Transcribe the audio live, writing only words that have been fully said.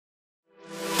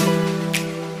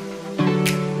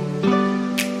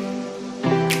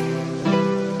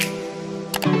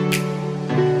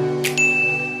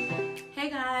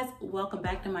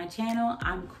welcome back to my channel.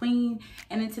 I'm Queen,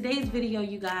 and in today's video,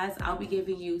 you guys, I'll be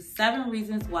giving you 7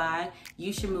 reasons why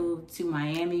you should move to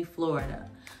Miami, Florida.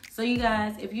 So you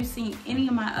guys, if you've seen any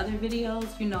of my other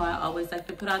videos, you know I always like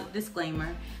to put out a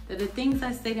disclaimer that the things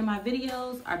I state in my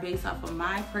videos are based off of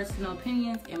my personal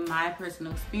opinions and my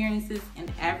personal experiences,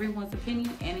 and everyone's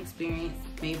opinion and experience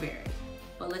may vary.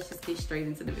 But let's just get straight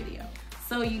into the video.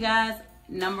 So you guys,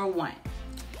 number 1,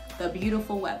 the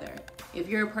beautiful weather. If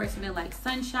you're a person that likes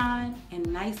sunshine and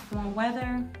nice warm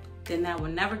weather, then that will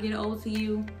never get old to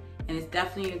you, and it's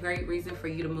definitely a great reason for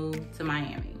you to move to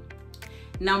Miami.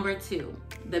 Number 2,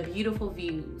 the beautiful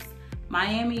views.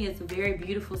 Miami is a very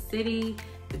beautiful city.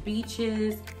 The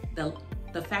beaches,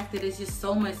 the fact that it's just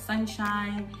so much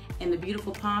sunshine and the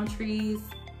beautiful palm trees,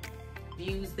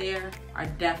 views there are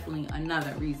definitely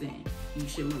another reason you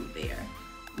should move there.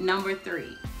 Number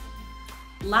 3,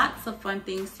 lots of fun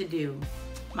things to do.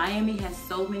 Miami has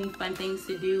so many fun things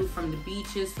to do, from the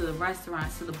beaches to the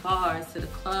restaurants to the bars to the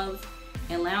clubs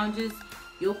and lounges.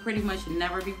 You'll pretty much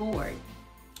never be bored.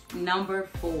 Number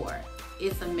 4,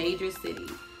 it's a major city.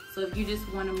 So if you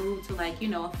just want to move to, like, you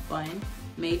know, a fun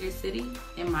major city,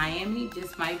 in Miami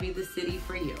just might be the city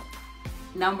for you.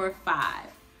 Number 5,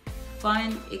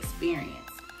 fun experience.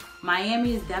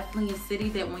 Miami is definitely a city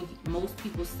that when most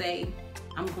people say,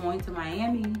 I'm going to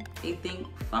Miami, they think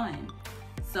fun.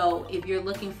 So if you're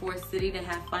looking for a city to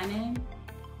have fun in,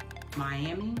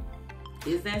 Miami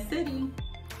is that city.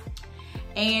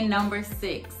 And number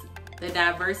 6, the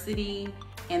diversity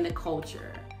and the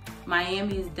culture.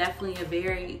 Miami is definitely a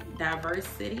very diverse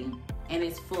city, and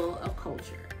it's full of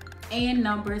culture. And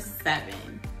number 7,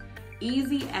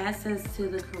 easy access to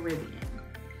the Caribbean.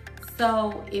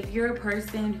 So if you're a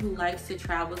person who likes to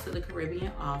travel to the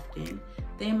Caribbean often,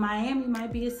 then Miami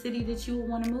might be a city that you will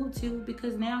want to move to,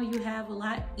 because now you have a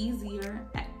lot easier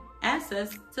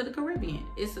access to the Caribbean.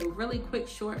 It's a really quick,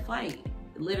 short flight.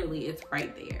 Literally, it's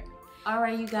right there. All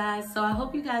right, you guys, so I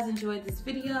hope you guys enjoyed this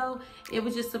video. It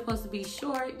was just supposed to be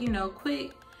short, you know,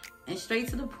 quick and straight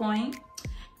to the point.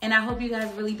 And I hope you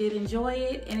guys really did enjoy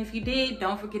it. And if you did,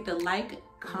 don't forget to like,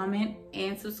 comment,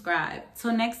 and subscribe.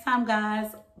 Till next time,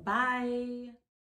 guys, bye.